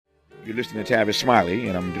You're listening to Tavis Smiley,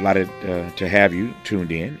 and I'm delighted to have you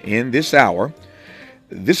tuned in this hour.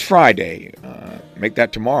 This Friday, make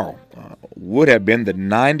that tomorrow, would have been the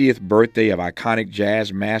 90th birthday of iconic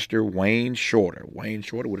jazz master Wayne Shorter. Wayne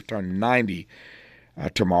Shorter would have turned 90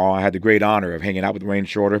 tomorrow. I had the great honor of hanging out with Wayne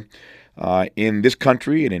Shorter in this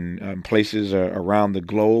country and in places around the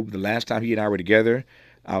globe. The last time he and I were together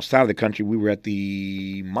outside of the country, we were at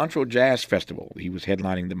the Montreux Jazz Festival. He was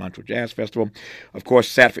headlining the Montreux Jazz Festival. Of course,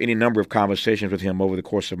 sat for any number of conversations with him over the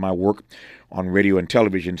course of my work on radio and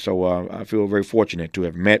television. So I feel very fortunate to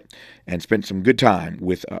have met and spent some good time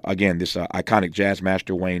with, again, this iconic jazz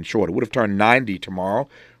master, Wayne Shorter. Would have turned 90 tomorrow,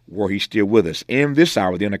 were he still with us. In this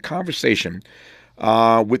hour, then, a conversation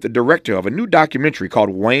with the director of a new documentary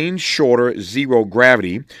called Wayne Shorter, Zero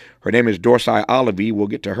Gravity. Her name is Dorsay Alavi. We'll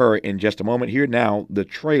get to her in just a moment. Here now, the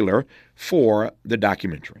trailer for the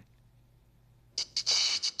documentary.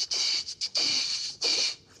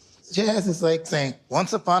 Jazz is like saying,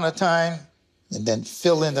 once upon a time, and then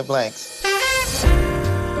fill in the blanks.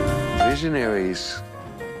 Visionaries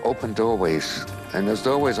open doorways, and those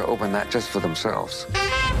doorways are open not just for themselves.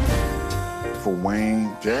 For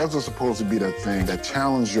Wayne, jazz is supposed to be that thing that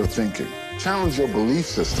challenges your thinking, challenge your belief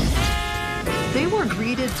system. They were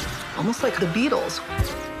greeted almost like the Beatles.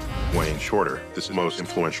 Wayne Shorter is the most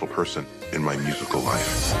influential person in my musical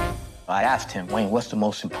life. I asked him, Wayne, what's the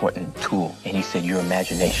most important tool? And he said, your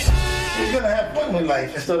imagination. We're gonna have fun with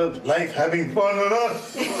life instead of life having fun with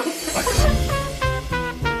us.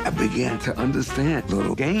 I began to understand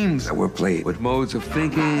little games that were played with modes of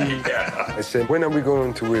thinking. I said, when are we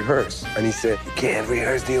going to rehearse? And he said, you can't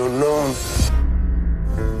rehearse the unknown.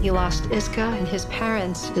 He lost Iska and his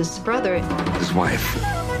parents, his brother. His wife.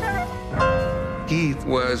 He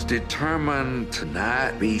was determined to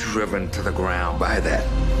not be driven to the ground by that.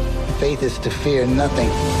 Faith is to fear nothing.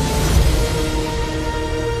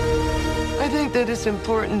 I think that it's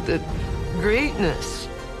important that greatness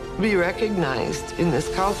be recognized in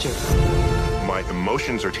this culture. My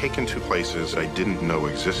emotions are taken to places I didn't know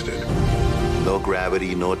existed. No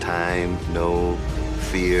gravity, no time, no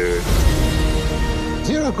fear.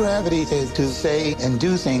 Zero gravity is to say and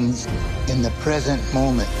do things in the present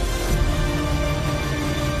moment.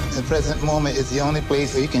 The present moment is the only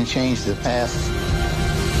place where you can change the past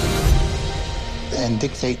and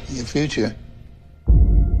dictate your future.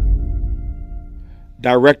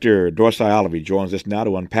 Director Dorsay Alavi joins us now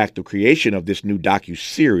to unpack the creation of this new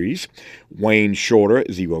docuseries, Wayne Shorter,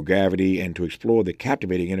 Zero Gravity, and to explore the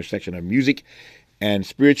captivating intersection of music and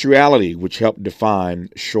spirituality, which helped define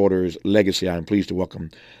Shorter's legacy. I'm pleased to welcome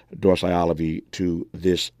Dorsay Alavi to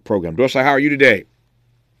this program. Dorsay, how are you today?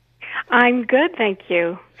 I'm good, thank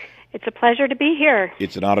you. It's a pleasure to be here.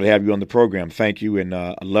 It's an honor to have you on the program. Thank you, and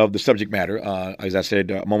I love the subject matter. As I said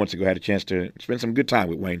moments ago, I had a chance to spend some good time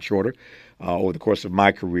with Wayne Shorter over the course of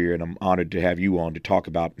my career, and I'm honored to have you on to talk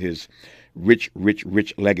about his rich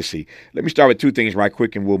legacy. Let me start with two things right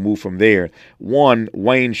quick, and we'll move from there. One,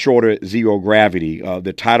 Wayne Shorter, Zero Gravity,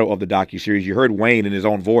 the title of the docuseries. You heard Wayne in his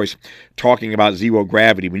own voice talking about zero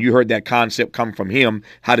gravity. When you heard that concept come from him,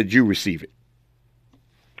 how did you receive it?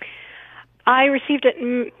 I received it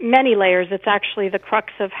in many layers. It's actually the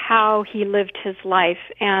crux of how he lived his life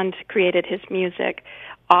and created his music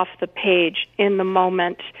off the page, in the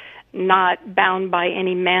moment, not bound by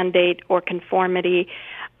any mandate or conformity,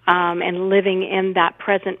 and living in that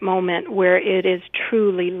present moment where it is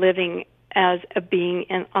truly living as a being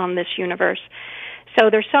on this universe. So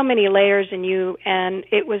there's so many layers in you, and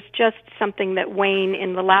it was just something that Wayne,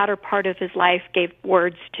 in the latter part of his life, gave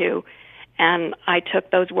words to. And I took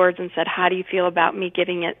those words and said, how do you feel about me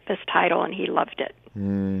giving it this title? And he loved it.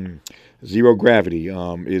 Zero Gravity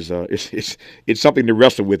it's something to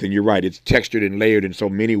wrestle with, and you're right. It's textured and layered in so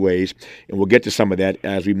many ways, and we'll get to some of that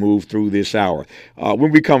as we move through this hour.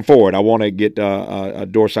 When we come forward, I want to get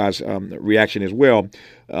Dorsay's reaction as well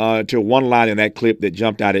to one line in that clip that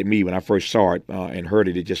jumped out at me when I first saw it and heard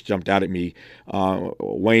it. It just jumped out at me.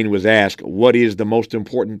 Wayne was asked, what is the most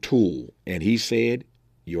important tool? And he said,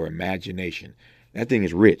 your imagination. That thing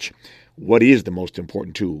is rich. What is the most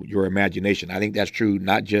important tool? Your imagination. I think that's true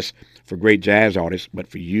not just for great jazz artists, but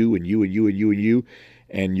for you and you and you and you and you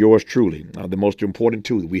and yours truly. The most important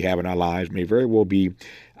tool that we have in our lives may very well be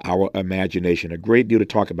our imagination. A great deal to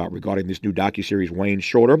talk about regarding this new docuseries, Wayne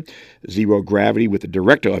Shorter, Zero Gravity, with the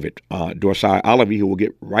director of it, Dorsay Alavi, who we'll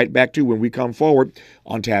get right back to when we come forward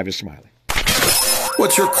on Tavis Smiley.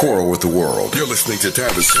 What's your quarrel with the world? You're listening to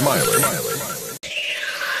Tavis Smiley.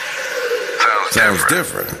 Sounds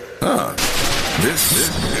different. Huh. This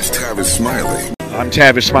is Tavis Smiley. I'm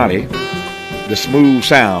Tavis Smiley. The smooth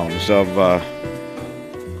sounds of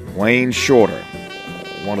Wayne Shorter,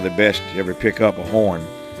 one of the best to ever pick up a horn,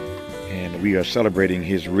 and we are celebrating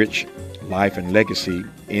his rich life and legacy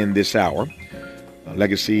in this hour, a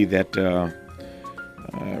legacy that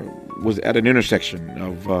was at an intersection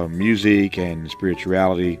of music and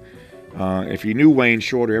spirituality. If you knew Wayne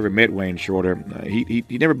Shorter, ever met Wayne Shorter, he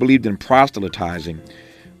never believed in proselytizing,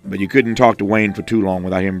 but you couldn't talk to Wayne for too long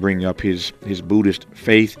without him bringing up his Buddhist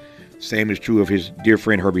faith. Same is true of his dear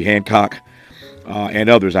friend Herbie Hancock and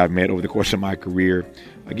others I've met over the course of my career.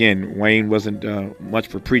 Again, Wayne wasn't much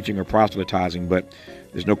for preaching or proselytizing, but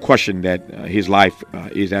there's no question that his life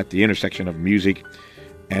is at the intersection of music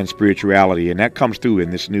and spirituality, and that comes through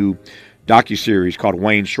in this new docuseries called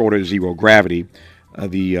Wayne Shorter, Zero Gravity.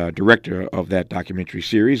 The director of that documentary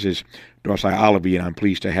series is Dorsay Alavi, and I'm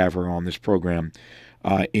pleased to have her on this program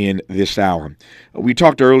in this hour. We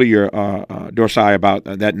talked earlier, Dorsay, about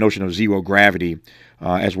that notion of zero gravity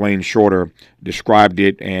as Wayne Shorter described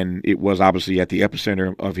it, and it was obviously at the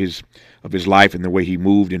epicenter of his life and the way he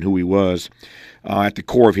moved and who he was at the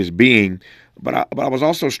core of his being. But I was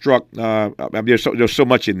also struck. There's so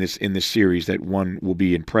much in this series that one will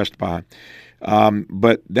be impressed by.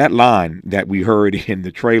 But that line that we heard in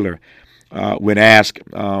the trailer, when asked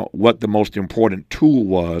what the most important tool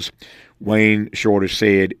was, Wayne Shorter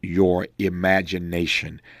said, "Your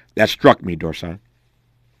imagination." That struck me, Dorsay.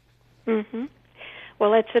 Mm-hmm.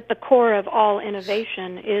 Well, it's at the core of all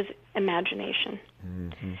innovation is imagination.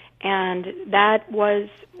 Mm-hmm. And that was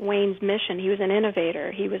Wayne's mission. He was an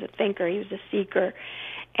innovator. He was a thinker. He was a seeker.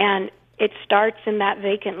 And it starts in that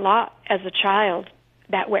vacant lot as a child,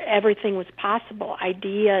 that where everything was possible,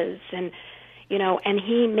 ideas, and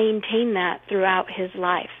he maintained that throughout his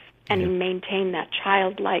life. And he maintained that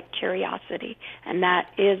childlike curiosity, and that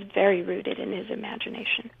is very rooted in his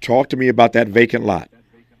imagination. Talk to me about that vacant lot.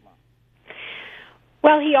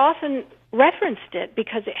 Well, he often referenced it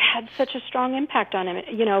because it had such a strong impact on him.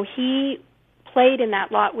 He played in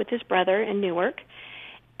that lot with his brother in Newark,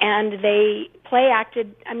 and they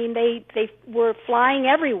play-acted. I mean, they were flying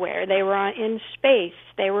everywhere. They were in space.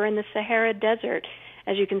 They were in the Sahara Desert.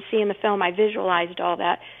 As you can see in the film, I visualized all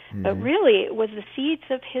that. Mm-hmm. But really, it was the seeds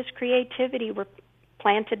of his creativity were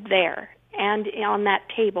planted there and on that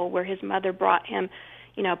table where his mother brought him,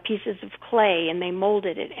 pieces of clay, and they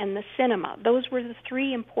molded it, and the cinema. Those were the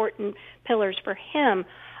three important pillars for him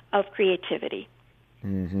of creativity.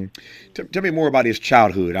 Mm-hmm. Tell me more about his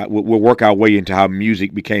childhood. We'll work our way into how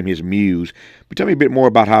music became his muse. But tell me a bit more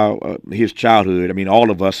about how his childhood, I mean, all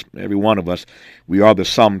of us, every one of us, we are the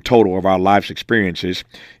sum total of our life's experiences.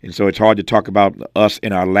 And so it's hard to talk about us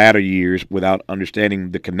in our latter years without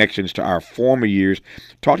understanding the connections to our former years.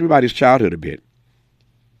 Talk to me about his childhood a bit.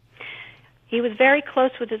 He was very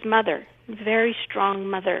close with his mother, very strong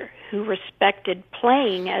mother who respected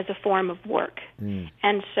playing as a form of work.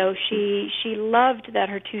 And so she loved that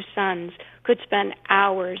her two sons could spend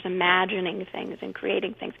hours imagining things and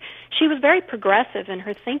creating things. She was very progressive in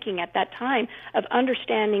her thinking at that time of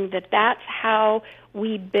understanding that that's how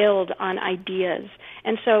we build on ideas.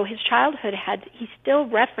 And so his childhood he still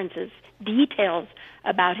references details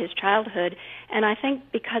about his childhood, and I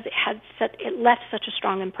think because it left such a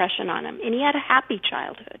strong impression on him. And he had a happy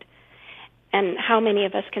childhood. And how many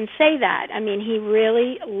of us can say that? I mean, he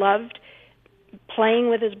really loved playing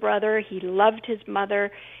with his brother. He loved his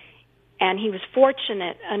mother. And he was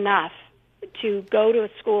fortunate enough to go to a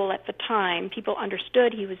school at the time. People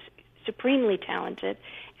understood he was supremely talented,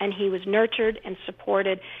 and he was nurtured and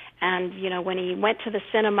supported. And, when he went to the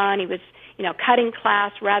cinema and he was, cutting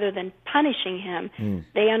class rather than punishing him,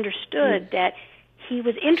 they understood that he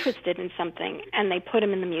was interested in something, and they put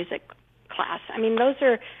him in the music class. I mean, those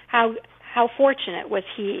are how fortunate was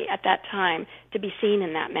he at that time to be seen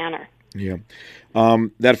in that manner. Yeah.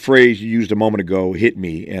 That phrase you used a moment ago hit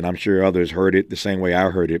me, and I'm sure others heard it the same way I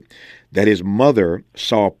heard it, that his mother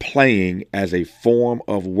saw playing as a form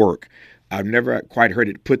of work. I've never quite heard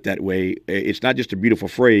it put that way. It's not just a beautiful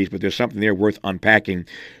phrase, but there's something there worth unpacking.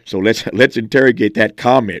 So let's interrogate that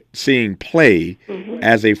comment, seeing play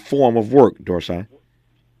as a form of work, Dorsay.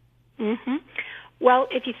 Mm-hmm. Well,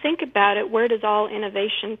 if you think about it, where does all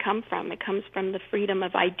innovation come from? It comes from the freedom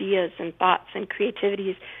of ideas and thoughts, and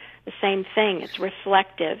creativity is the same thing. It's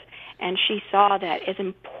reflective. And she saw that as an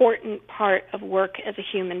important part of work as a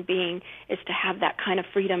human being is to have that kind of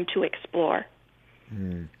freedom to explore.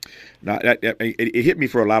 Now, it hit me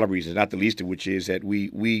for a lot of reasons, not the least of which is that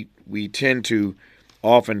we tend to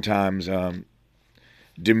oftentimes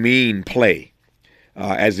demean play.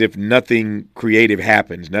 as if nothing creative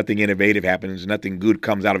happens, nothing innovative happens, nothing good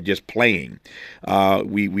comes out of just playing.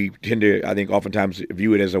 We tend to, I think, oftentimes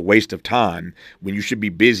view it as a waste of time when you should be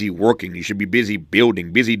busy working, you should be busy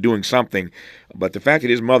building, busy doing something. But the fact that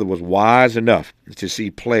his mother was wise enough to see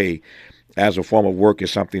play as a form of work is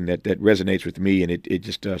something that resonates with me, and it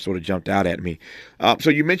just sort of jumped out at me. So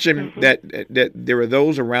you mentioned that there are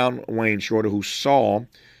those around Wayne Shorter who saw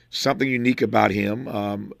something unique about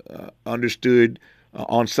him, understood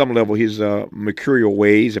on some level his mercurial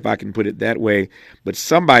ways, if I can put it that way, but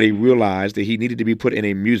somebody realized that he needed to be put in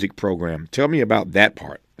a music program. Tell me about that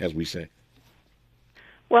part, as we say.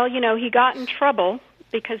 Well, he got in trouble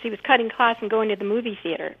because he was cutting class and going to the movie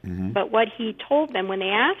theater. But what he told them when they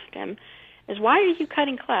asked him is, why are you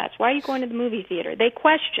cutting class? Why are you going to the movie theater? They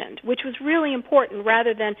questioned, which was really important,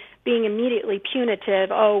 rather than being immediately punitive,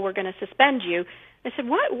 oh, we're going to suspend you. They said,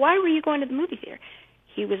 why were you going to the movie theater?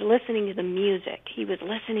 He was listening to the music. He was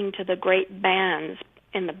listening to the great bands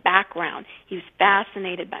in the background. He was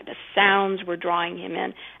fascinated by the sounds were drawing him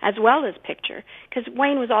in, as well as picture, because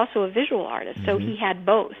Wayne was also a visual artist, so he had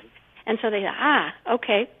both. And so they said,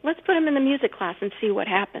 okay, let's put him in the music class and see what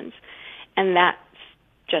happens. And that's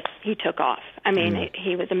just, he took off. I mean,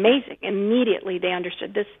 he was amazing. Immediately they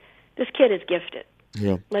understood, this kid is gifted.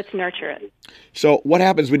 Yeah. Let's nurture it. So what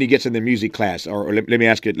happens when he gets in the music class? Or let me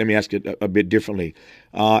ask it a bit differently.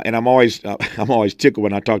 And I'm always tickled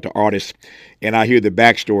when I talk to artists and I hear the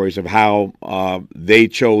backstories of how they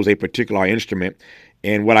chose a particular instrument.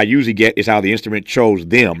 And what I usually get is how the instrument chose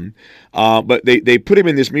them. But they put him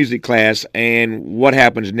in this music class, and what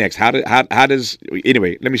happens next? How does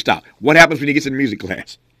anyway, let me stop. What happens when he gets in the music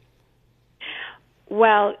class?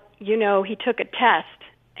 Well, he took a test,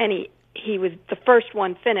 and he was the first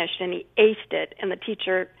one finished, and he aced it, and the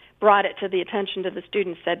teacher brought it to the attention of the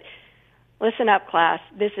students, said, listen up, class,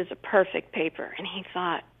 this is a perfect paper. And he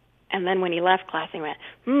thought, and then when he left class, he went,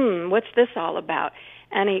 what's this all about?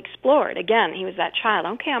 And he explored. Again, he was that child.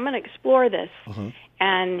 Okay, I'm going to explore this.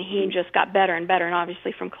 And he just got better and better, and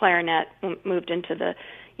obviously from clarinet moved into the,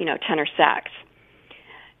 tenor sax.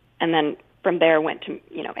 And then from there went to,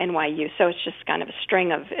 NYU. So it's just kind of a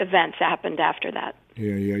string of events happened after that.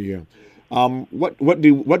 Yeah. What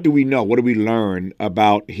do we know? What do we learn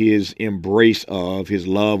about his embrace of, his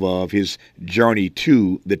love of, his journey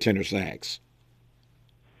to the tenor sax?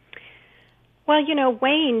 Well,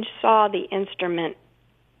 Wayne saw the instrument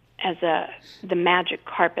as the magic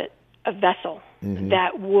carpet, a vessel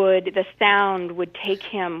that the sound would take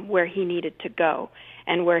him where he needed to go,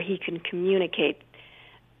 and where he can communicate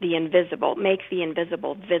the invisible, make the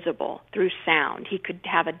invisible visible through sound. He could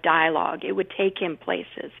have a dialogue. It would take him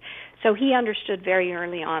places. So he understood very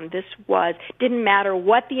early on didn't matter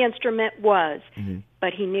what the instrument was,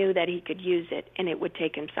 but he knew that he could use it and it would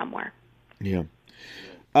take him somewhere. Yeah.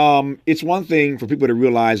 It's one thing for people to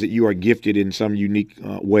realize that you are gifted in some unique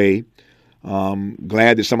way.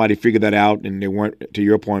 Glad that somebody figured that out, and they weren't, to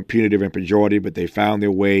your point, punitive and pejorative, but they found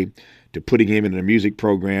their way to putting him in a music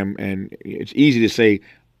program. And it's easy to say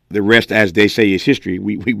the rest, as they say, is history.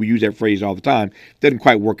 We use that phrase all the time. It doesn't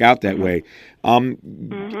quite work out that way.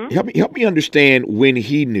 Help me understand when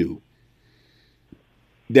he knew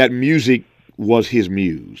that music was his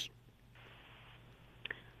muse.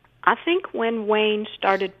 I think when Wayne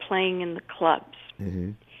started playing in the clubs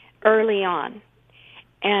early on,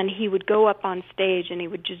 and he would go up on stage and he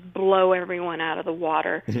would just blow everyone out of the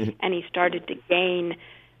water, and he started to gain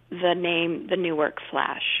the name, the Newark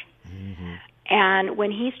Flash. And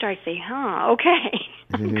when he started saying, okay,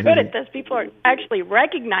 I'm good at this, people are actually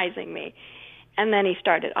recognizing me. And then he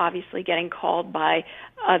started obviously getting called by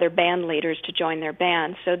other band leaders to join their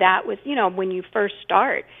band. So that was, when you first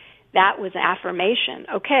start, that was affirmation.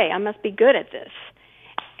 Okay, I must be good at this.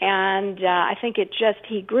 And I think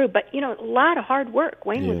he grew. But, a lot of hard work.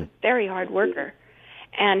 Wayne was a very hard worker.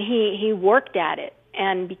 And he worked at it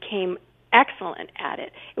and became excellent at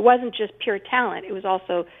it. It wasn't just pure talent. It was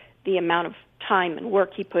also the amount of time and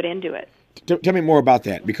work he put into it. Tell me more about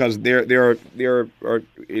that, because there are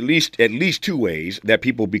at least two ways that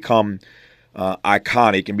people become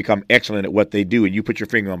iconic and become excellent at what they do, and you put your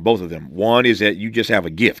finger on both of them. One is that you just have a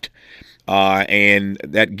gift, and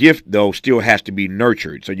that gift though still has to be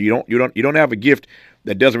nurtured. So you don't have a gift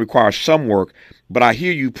that doesn't require some work. But I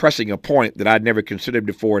hear you pressing a point that I'd never considered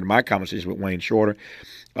before in my conversation with Wayne Shorter,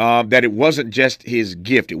 that it wasn't just his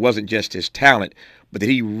gift, it wasn't just his talent, but that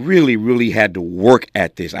he really, really had to work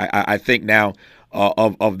at this. I think now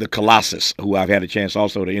of the Colossus, who I've had a chance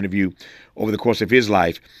also to interview over the course of his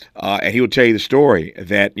life, and he will tell you the story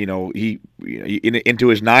that he into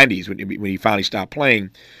his 90s when he finally stopped playing,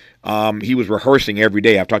 He was rehearsing every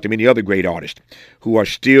day. I've talked to many other great artists who are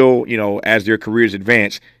still, as their careers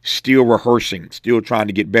advance, still rehearsing, still trying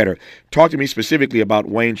to get better. Talk to me specifically about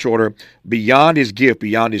Wayne Shorter, beyond his gift,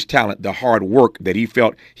 beyond his talent, the hard work that he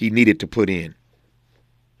felt he needed to put in.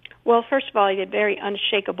 Well, first of all, he had very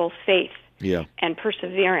unshakable faith and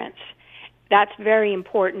perseverance. That's very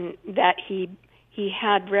important, that he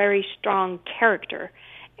had very strong character.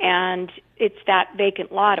 And it's that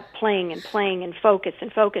vacant lot of playing and playing and focus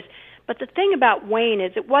and focus. But the thing about Wayne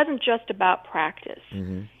is it wasn't just about practice.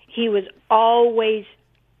 Mm-hmm. He was always,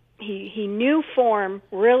 he knew form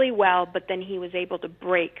really well, but then he was able to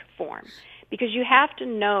break form. Because you have to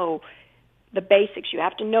know the basics. You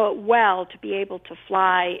have to know it well to be able to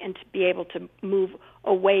fly and to be able to move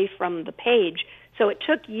away from the page. So it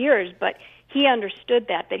took years, but he understood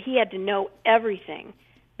that he had to know everything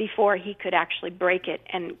before he could actually break it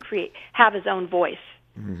and have his own voice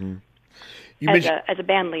as a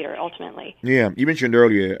band leader, ultimately. Yeah, you mentioned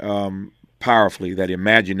earlier powerfully that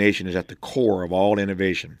imagination is at the core of all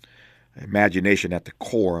innovation. Imagination at the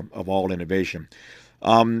core of all innovation.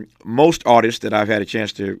 Most artists that I've had a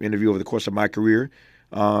chance to interview over the course of my career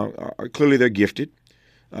are clearly they're gifted.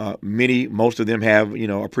 Most of them have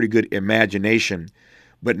a pretty good imagination,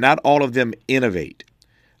 but not all of them innovate.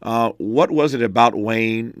 What was it about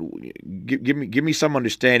Wayne? Give me some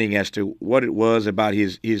understanding as to what it was about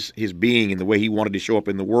his being and the way he wanted to show up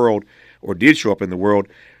in the world, or did show up in the world,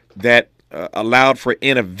 that allowed for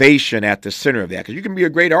innovation at the center of that. Because you can be a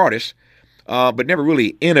great artist, but never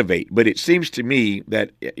really innovate. But it seems to me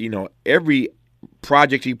that every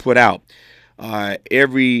project he put out,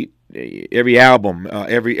 every album,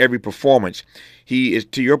 every performance, he is,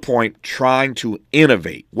 to your point, trying to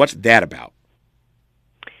innovate. What's that about?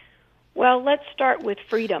 Well, let's start with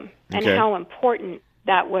freedom and how important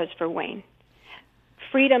that was for Wayne.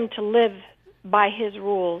 Freedom to live by his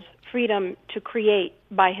rules, freedom to create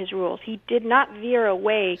by his rules. He did not veer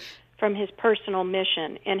away from his personal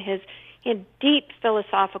mission and his deep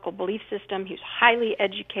philosophical belief system. He was highly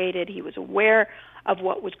educated. He was aware of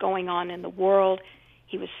what was going on in the world.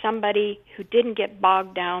 He was somebody who didn't get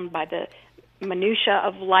bogged down by the minutia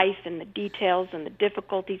of life and the details and the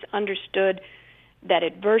difficulties, understood that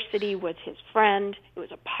adversity was his friend, it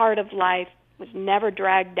was a part of life, was never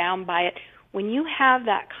dragged down by it. When you have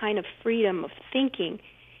that kind of freedom of thinking,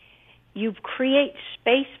 you create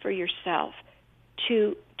space for yourself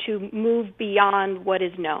to move beyond what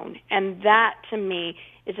is known. And that, to me,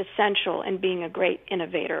 is essential in being a great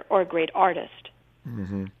innovator or a great artist.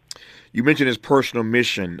 Mm-hmm. You mentioned his personal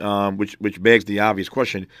mission, which begs the obvious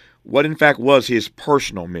question. What, in fact, was his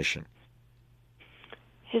personal mission?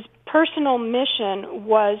 His personal mission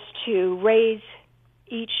was to raise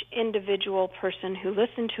each individual person who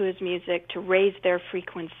listened to his music, to raise their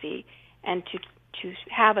frequency and to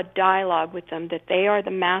have a dialogue with them that they are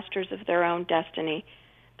the masters of their own destiny,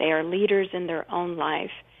 they are leaders in their own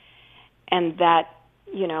life, and that,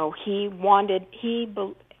 he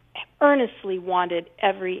earnestly wanted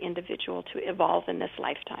every individual to evolve in this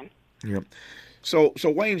lifetime. Yeah. So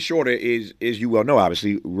Wayne Shorter is, as you well know,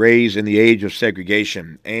 obviously raised in the age of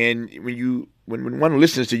segregation, and when one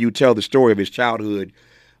listens to you tell the story of his childhood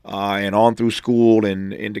and on through school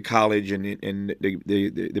and into college and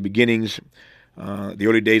the beginnings, the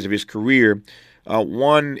early days of his career,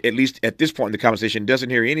 one, at least at this point in the conversation, doesn't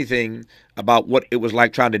hear anything about what it was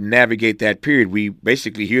like trying to navigate that period. We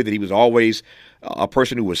basically hear that he was always a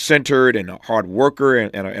person who was centered and a hard worker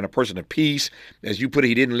and a person of peace. As you put it,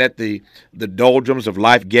 he didn't let the doldrums of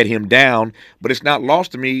life get him down. But it's not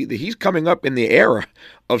lost to me that he's coming up in the era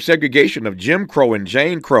of segregation, of Jim Crow and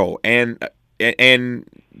Jane Crow. And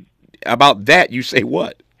about that, you say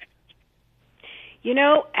what?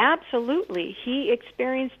 Absolutely. He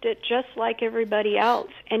experienced it just like everybody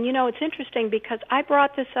else. And, it's interesting because I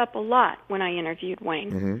brought this up a lot when I interviewed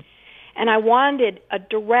Wayne. Mm-hmm. And I wanted a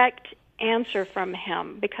direct answer from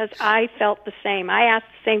him because I felt the same. I asked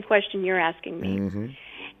the same question you're asking me. Mm-hmm.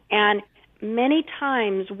 And many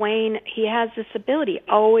times Wayne, he has this ability,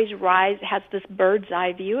 always has this bird's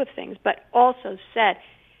eye view of things, but also said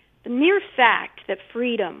the mere fact that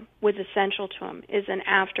freedom was essential to him is an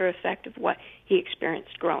after effect of what he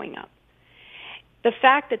experienced growing up. The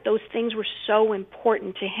fact that those things were so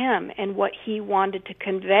important to him and what he wanted to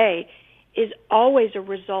convey is always a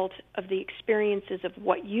result of the experiences of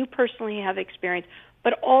what you personally have experienced,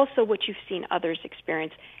 but also what you've seen others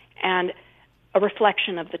experience, and a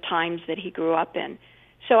reflection of the times that he grew up in.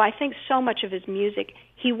 So I think so much of his music,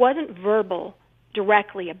 he wasn't verbal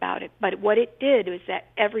directly about it, but what it did was that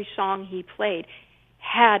every song he played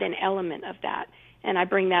had an element of that. And I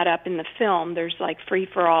bring that up in the film. There's like Free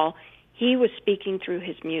for All. He was speaking through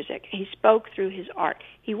his music. He spoke through his art.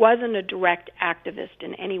 He wasn't a direct activist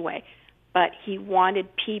in any way, but he wanted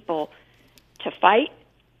people to fight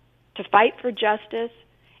for justice,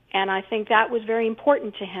 and I think that was very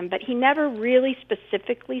important to him. But he never really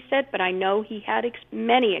specifically said, but I know he had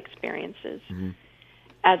many experiences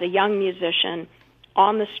as a young musician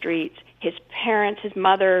on the streets. His parents, his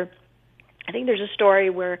mother, I think there's a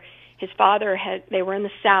story where his father they were in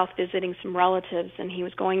the South visiting some relatives, and he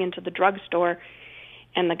was going into the drugstore,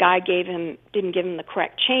 and the guy didn't give him the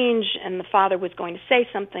correct change, and the father was going to say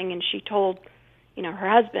something, and she told, her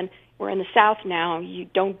husband, we're in the South now, you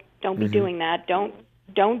don't be doing that,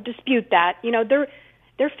 don't dispute that.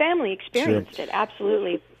 Their family experienced it,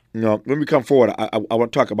 absolutely. When we come forward, I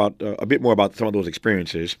want to talk about a bit more about some of those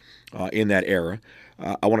experiences in that era.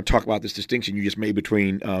 I want to talk about this distinction you just made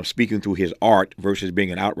between speaking through his art versus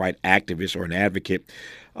being an outright activist or an advocate.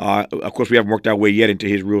 Of course, we haven't worked our way yet into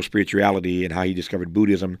his real spirituality and how he discovered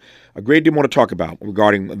Buddhism. A great deal more to talk about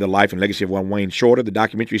regarding the life and legacy of one Wayne Shorter. The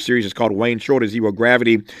documentary series is called Wayne Shorter, Zero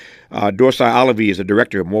Gravity. Dorsay Alavi is the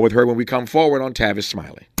director. More with her when we come forward on Tavis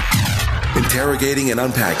Smiley. Interrogating and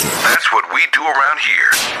unpacking. That's what we do around here.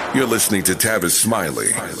 You're listening to Tavis Smiley.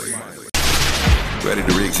 Ready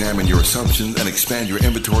to re-examine your assumptions and expand your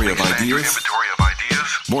inventory of ideas?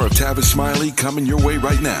 More of Tavis Smiley coming your way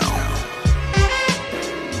right now.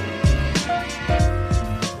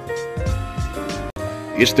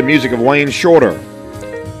 It's the music of Wayne Shorter.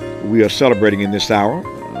 We are celebrating in this hour.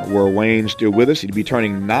 Were Wayne still with us, he'd be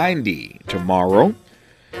turning 90 tomorrow.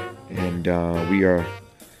 And we are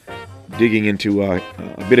digging into a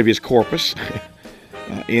bit of his corpus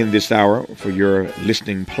in this hour for your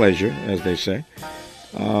listening pleasure, as they say.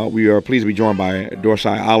 We are pleased to be joined by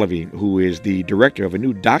Dorsay Alavi, who is the director of a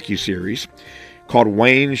new docuseries called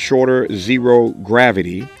Wayne Shorter, Zero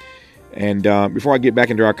Gravity. And before I get back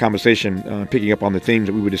into our conversation, picking up on the themes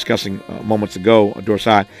that we were discussing moments ago,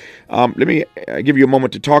 Dorsay, let me give you a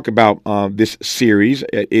moment to talk about this series.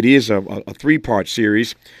 It is a three-part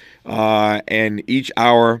series, and each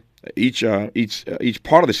hour, each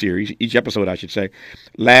part of the series, each episode, I should say,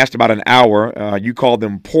 lasts about an hour. You call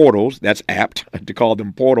them portals. That's apt to call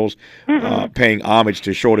them portals, paying homage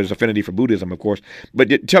to Shorter's affinity for Buddhism, of course.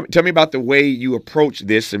 But tell me about the way you approach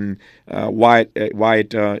this and why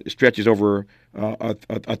it stretches over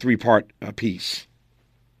a three-part piece.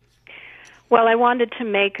 Well, I wanted to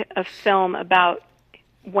make a film about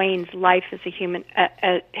Wayne's life as a human,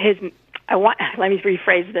 let me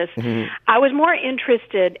rephrase this. I was more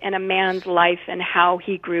interested in a man's life and how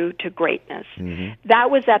he grew to greatness. That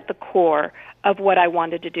was at the core of what I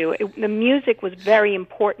wanted to do. The music was very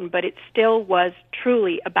important, but it still was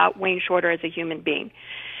truly about Wayne Shorter as a human being.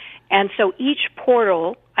 And so each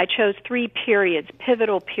portal, I chose 3 periods,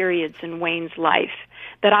 pivotal periods in Wayne's life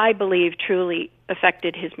that I believe truly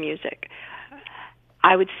affected his music.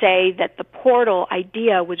 I would say that the portal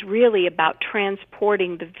idea was really about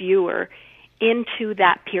transporting the viewer into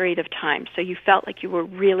that period of time, so you felt like you were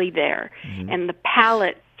really there. And the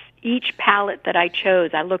palette, each palette that I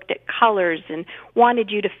chose, I looked at colors and wanted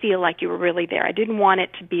you to feel like you were really there. I didn't want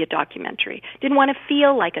it to be a documentary. Didn't want to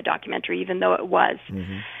feel like a documentary, even though it was.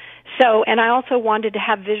 So, and I also wanted to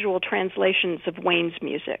have visual translations of Wayne's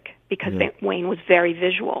music, because Wayne was very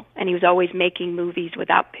visual, and he was always making movies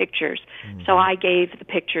without pictures. So I gave the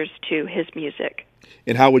pictures to his music.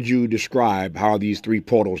 And how would you describe how these 3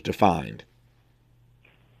 portals defined?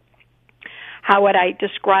 How would I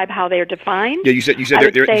describe how they're defined? Yeah, you said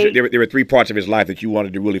there were 3 parts of his life that you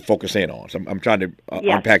wanted to really focus in on. So I'm trying to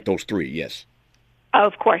unpack those 3. Yes.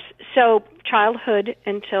 Of course. So childhood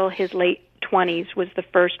until his late 20s was the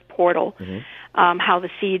first portal. How the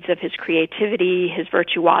seeds of his creativity, his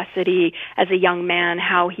virtuosity as a young man,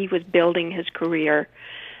 how he was building his career.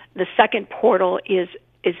 The second portal is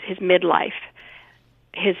his midlife,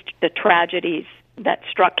 the tragedies that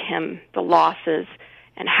struck him, the losses,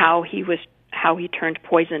 and how he turned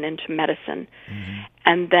poison into medicine.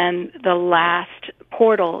 And then the last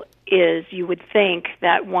portal is, you would think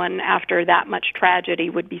that one after that much tragedy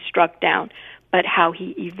would be struck down, but how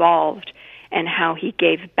he evolved and how he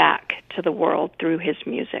gave back to the world through his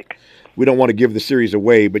music. We don't want to give the series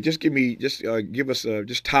away, but just give us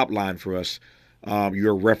just top line for us,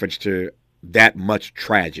 your reference to that much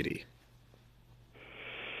tragedy.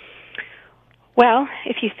 Well,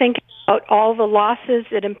 if you think about all the losses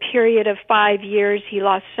in a period of 5 years, he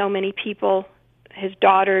lost so many people, his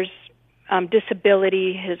daughter's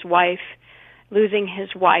disability, his wife, losing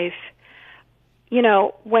his wife.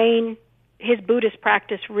 Wayne, his Buddhist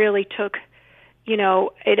practice really took,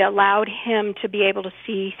 it allowed him to be able to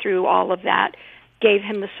see through all of that gave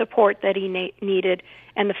him the support that he needed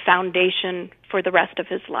and the foundation for the rest of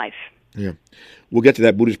his life. Yeah. We'll get to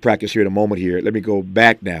that Buddhist practice here in a moment here. Let me go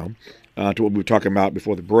back now to what we were talking about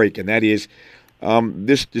before the break, and that is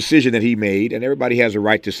this decision that he made, and everybody has a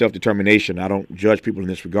right to self-determination. I don't judge people in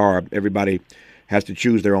this regard. Everybody has to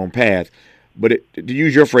choose their own path. But to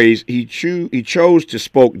use your phrase, he chose to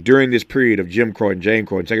spoke during this period of Jim Crow and Jane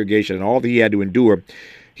Crow and segregation and all that he had to endure.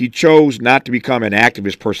 He chose not to become an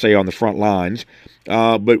activist per se on the front lines,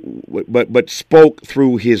 but spoke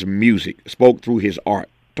through his music, spoke through his art.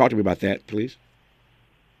 Talk to me about that, please.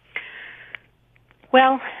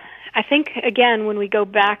 Well, I think, again, when we go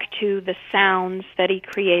back to the sounds that he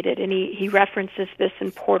created, and he references this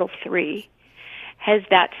in Portal 3, has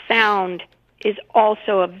that sound is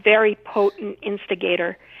also a very potent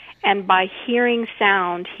instigator, and by hearing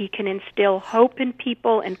sound, he can instill hope in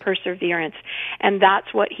people and perseverance, and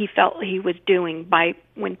that's what he felt he was doing.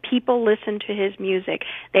 When people listened to his music,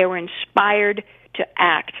 they were inspired to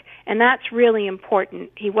act, and that's really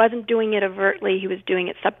important. He wasn't doing it overtly, he was doing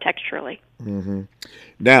it subtextually. Mm-hmm.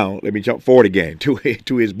 Now, let me jump forward again to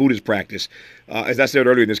his Buddhist practice. As I said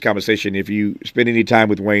earlier in this conversation, if you spend any time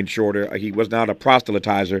with Wayne Shorter, he was not a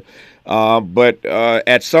proselytizer, but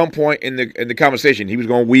at some point in the conversation, he was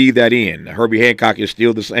going to weave that in. Herbie Hancock is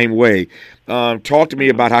still the same way. Talk to me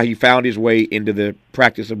about how he found his way into the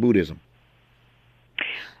practice of Buddhism.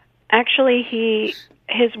 Actually,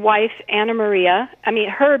 his wife,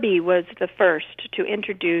 Herbie was the first to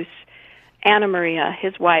introduce Anna Maria,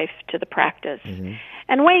 his wife, to the practice. Mm-hmm.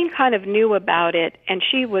 And Wayne kind of knew about it, and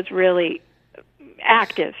she was really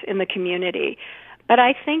active in the community. But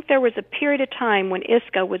I think there was a period of time when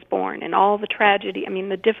Iska was born and all the tragedy,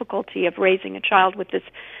 the difficulty of raising a child with this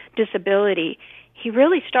disability. He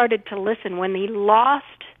really started to listen. When he lost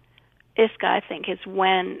Iska, I think, is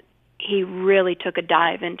when he really took a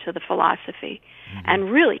dive into the philosophy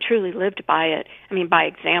and really truly lived by it. By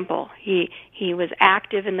example. He was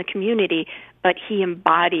active in the community, but he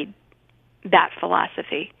embodied that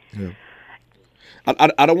philosophy. Yeah.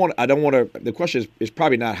 I don't want to. The question is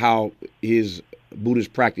probably not how his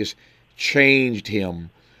Buddhist practice changed him.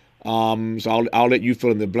 So I'll let you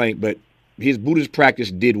fill in the blank. But his Buddhist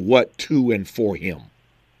practice did what to and for him?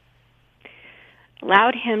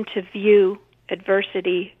 Allowed him to view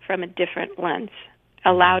adversity from a different lens,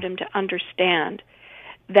 allowed him to understand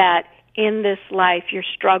that in this life your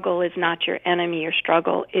struggle is not your enemy, your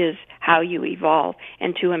struggle is how you evolve,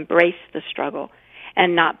 and to embrace the struggle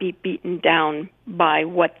and not be beaten down by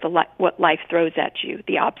what life throws at you,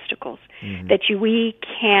 the obstacles. Mm-hmm. That we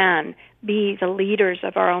can be the leaders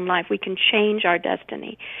of our own life. We can change our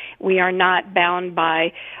destiny. We are not bound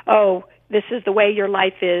by, this is the way your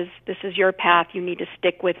life is, this is your path, you need to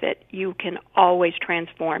stick with it. You can always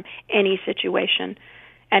transform any situation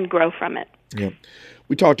and grow from it. Yeah.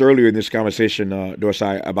 We talked earlier in this conversation,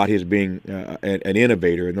 Dorsay, about his being an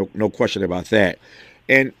innovator, no question about that.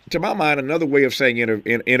 And to my mind, another way of saying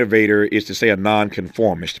innovator is to say a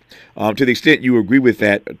nonconformist. To the extent you agree with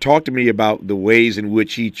that, talk to me about the ways in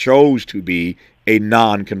which he chose to be a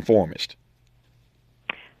nonconformist.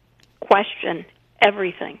 Question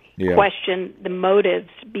everything. Yeah. Question the motives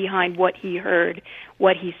behind what he heard,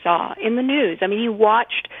 what he saw in the news. He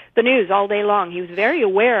watched the news all day long. He was very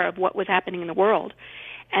aware of what was happening in the world,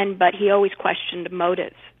 but he always questioned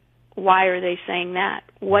motives. Why are they saying that?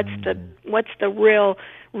 What's the real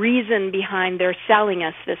reason behind their selling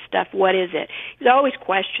us this stuff? What is it? He's always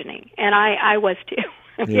questioning, and I was too.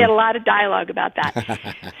 We had a lot of dialogue about that.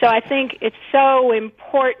 So I think it's so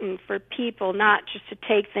important for people not just to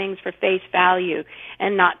take things for face value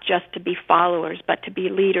and not just to be followers, but to be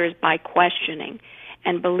leaders by questioning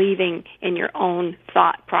and believing in your own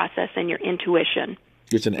thought process and your intuition.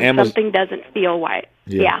 It's an something doesn't feel right.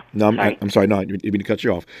 Yeah. No, I'm sorry. No, I didn't mean to cut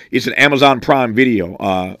you off. It's an Amazon Prime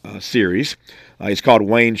Video series. It's called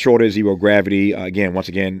Wayne Shorter, Zero Gravity. Once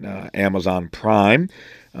again, Amazon Prime.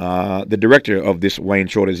 The director of this Wayne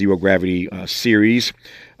Shorter Zero Gravity series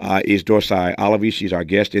is Dorsay Alavi. She's our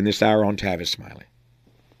guest in this hour on Tavis Smiley.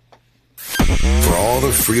 For all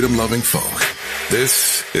the freedom-loving folk,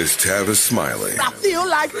 this is Tavis Smiley. I feel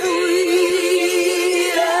like freedom.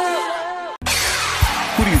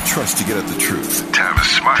 Who do you trust to get at the truth?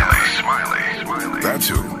 Tavis Smiley. That's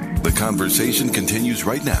who. The conversation continues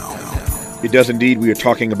right now. It does indeed. We are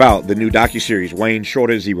talking about the new docuseries, Wayne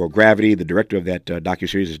Shorter, Zero Gravity. The director of that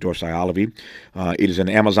docuseries is Dorsay Alavi. It is an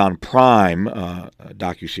Amazon Prime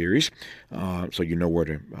docuseries, so you know where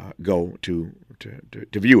to go to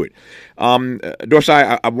to view it.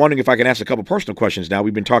 Dorsay, I'm wondering if I can ask a couple personal questions now.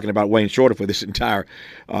 We've been talking about Wayne Shorter for this entire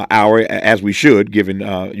hour, as we should, given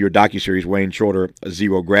your docuseries, Wayne Shorter,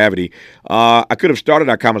 Zero Gravity. I could have started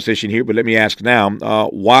our conversation here, but let me ask now,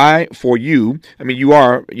 why for you, I mean,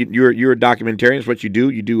 you're a documentarian, it's what you do.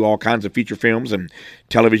 You do all kinds of feature films and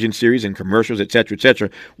television series and commercials, et cetera, et cetera.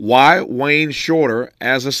 Why Wayne Shorter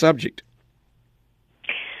as a subject?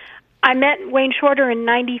 I met Wayne Shorter in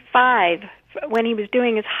 '95 when he was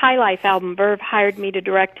doing his High Life album. Verve hired me to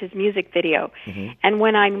direct his music video. Mm-hmm. And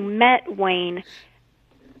when I met Wayne,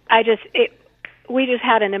 we just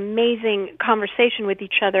had an amazing conversation with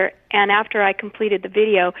each other. And after I completed the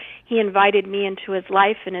video, he invited me into his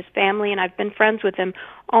life and his family, and I've been friends with him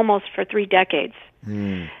almost for 3 decades.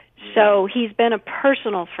 Mm. So he's been a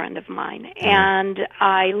personal friend of mine, and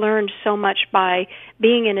I learned so much by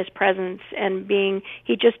being in his presence and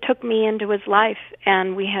he just took me into his life,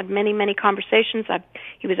 and we had many, many conversations.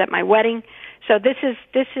 He was at my wedding. So this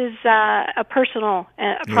is a personal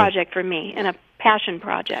project for me and a passion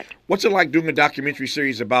project. What's it like doing a documentary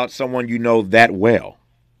series about someone you know that well,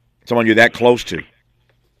 someone you're that close to?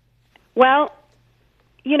 Well,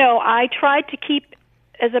 I tried to keep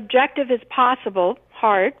as objective as possible.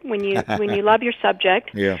 Hard when you love your subject.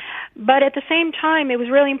 Yeah. But at the same time, it was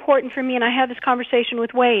really important for me, and I had this conversation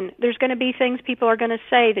with Wayne. There's going to be things people are going to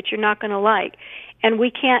say that you're not going to like, and we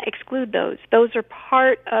can't exclude those. Those are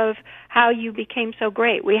part of how you became so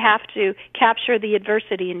great. We have to capture the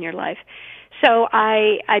adversity in your life. So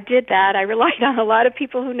I did that. I relied on a lot of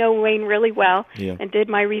people who know Wayne really well and did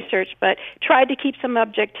my research, but tried to keep some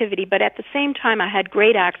objectivity. But at the same time, I had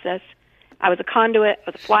great access. I was a conduit, I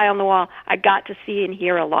was a fly on the wall. I got to see and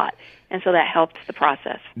hear a lot, and so that helped the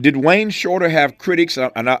process. Did Wayne Shorter have critics?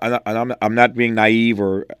 I'm not being naive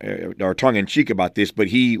or tongue-in-cheek about this, but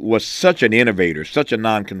he was such an innovator, such a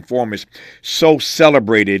nonconformist, so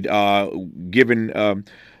celebrated given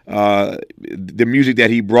the music that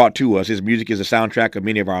he brought to us. His music is a soundtrack of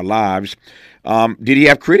many of our lives. Did he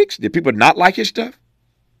have critics? Did people not like his stuff?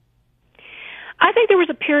 I think there was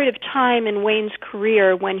a period of time in Wayne's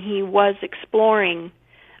career when he was exploring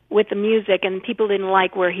with the music, and people didn't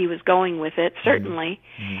like where he was going with it, certainly.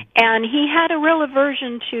 Mm-hmm. And he had a real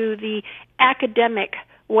aversion to the academic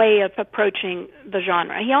way of approaching the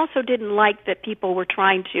genre. He also didn't like that people were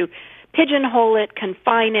trying to pigeonhole it,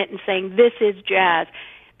 confine it, and saying, this is jazz.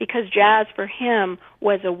 Because jazz for him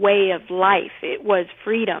was a way of life. It was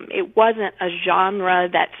freedom. It wasn't a genre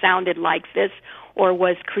that sounded like this or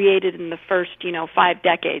was created in the first, 5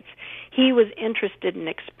 decades. He was interested in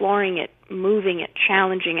exploring it, moving it,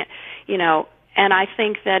 challenging it, and I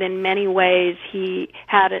think that in many ways he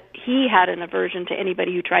had an aversion to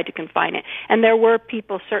anybody who tried to confine it. And there were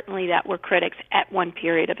people certainly that were critics at one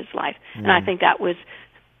period of his life. Mm. And I think that was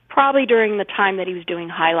probably during the time that he was doing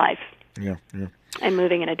High Life. Yeah. And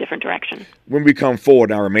moving in a different direction. When we come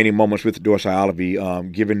forward, our remaining moments with Dorsay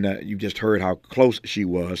Alavi, given that you just heard how close she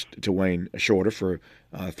was to Wayne Shorter for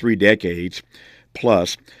 3 decades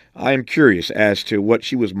plus, I am curious as to what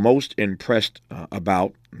she was most impressed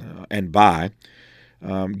about and by,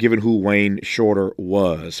 given who Wayne Shorter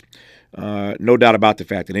was. No doubt about the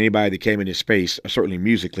fact that anybody that came in his space, certainly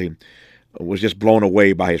musically, was just blown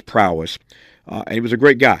away by his prowess. And he was a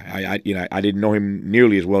great guy. I didn't know him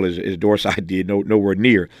nearly as well as Dorsay did, nowhere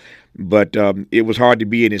near. But it was hard to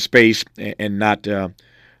be in his space and not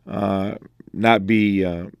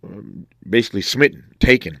be basically smitten,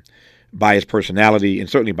 taken by his personality and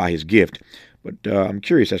certainly by his gift. But I'm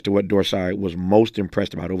curious as to what Dorsay was most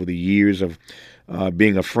impressed about over the years of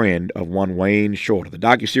being a friend of one Wayne Shorter. The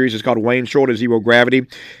docuseries is called Wayne Shorter, Zero Gravity.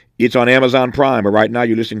 It's on Amazon Prime, but right now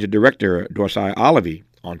you're listening to director Dorsay Alavi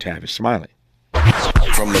on Tavis Smiley.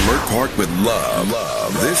 From Leimert Park with love,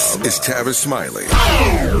 this is Tavis Smiley.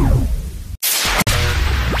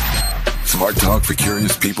 Smart talk for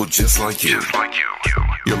curious people just like you.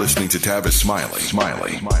 You're listening to Tavis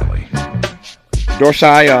Smiley.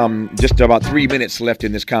 Dorsay, just about 3 minutes left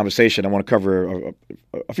in this conversation. I want to cover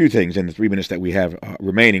a few things in the 3 minutes that we have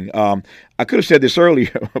remaining. I could have said this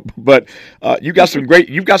earlier, but you've got some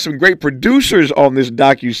great producers on this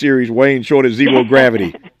docuseries, Wayne Shorter, Zero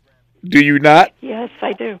Gravity. Do you not? Yes,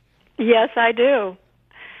 I do. Yes, I do.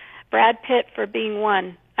 Brad Pitt for being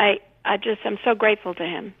one. I'm so grateful to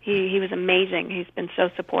him. He was amazing. He's been so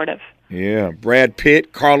supportive. Yeah, Brad Pitt,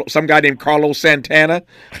 some guy named Carlos Santana.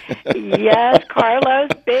 Yes, Carlos,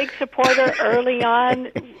 big supporter early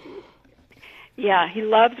on. Yeah, he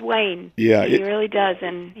loves Wayne. Yeah, he really does,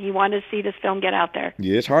 and he wanted to see this film get out there.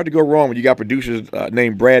 Yeah, it's hard to go wrong when you got producers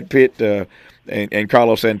named Brad Pitt and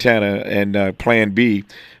Carlos Santana and Plan B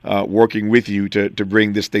working with you to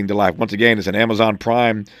bring this thing to life. Once again, it's an Amazon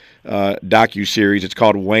Prime docuseries. It's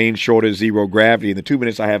called Wayne Shorter Zero Gravity. In the 2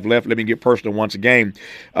 minutes I have left, let me get personal once again.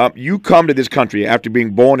 You come to this country after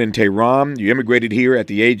being born in Tehran. You immigrated here at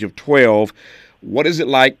the age of 12. What is it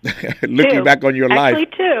like looking back on your life?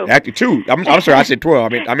 Actually, two. I'm sorry. I said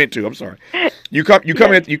 12. I meant 2. I'm sorry. You come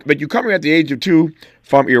here at the age of 2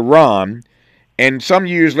 from Iran, and some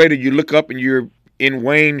years later you look up and you're in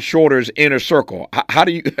Wayne Shorter's inner circle. How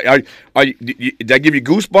do you? Did that give you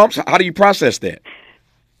goosebumps? How do you process that?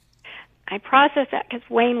 I process that because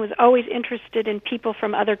Wayne was always interested in people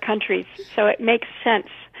from other countries, so it makes sense.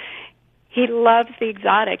 He loves the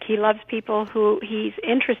exotic. He loves people he's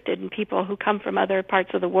interested in people who come from other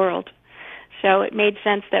parts of the world. So it made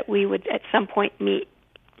sense that we would at some point meet.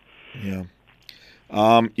 Yeah.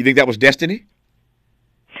 You think that was destiny?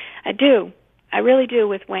 I do. I really do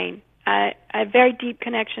with Wayne. I have a very deep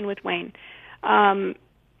connection with Wayne. He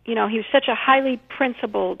was such a highly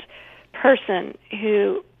principled person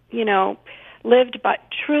who,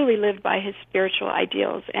 truly lived by his spiritual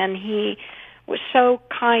ideals, and he was so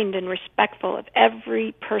kind and respectful of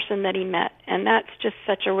every person that he met, and that's just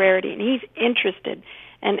such a rarity. And he's interested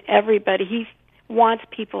in everybody. He wants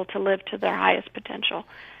people to live to their highest potential,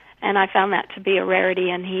 and I found that to be a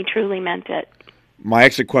rarity, and he truly meant it. My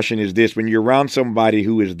exit question is this: when you're around somebody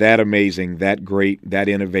who is that amazing, that great, that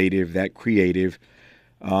innovative, that creative,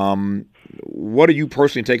 what do you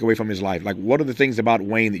personally take away from his life? Like, what are the things about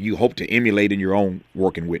Wayne that you hope to emulate in your own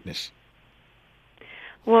work and witness?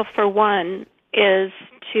 Well, for one, is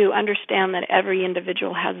to understand that every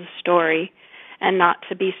individual has a story and not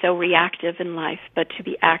to be so reactive in life, but to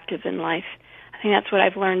be active in life. I think that's what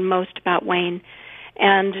I've learned most about Wayne.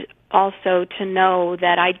 And also to know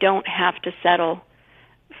that I don't have to settle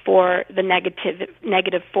for the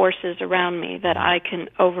negative forces around me, that I can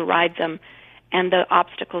override them, and the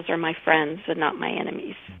obstacles are my friends and not my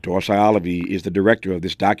enemies. Dorsay Alavi is the director of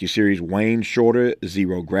this docuseries, Wayne Shorter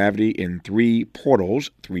Zero Gravity, in 3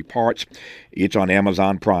 parts. It's on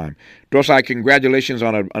Amazon Prime. Dorsay, congratulations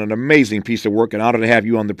on an amazing piece of work, and honor to have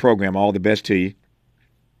you on the program. All the best to you.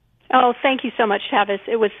 Oh, thank you so much, Tavis.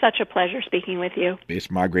 It was such a pleasure speaking with you. It's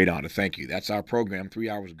my great honor. Thank you. That's our program, 3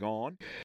 hours gone.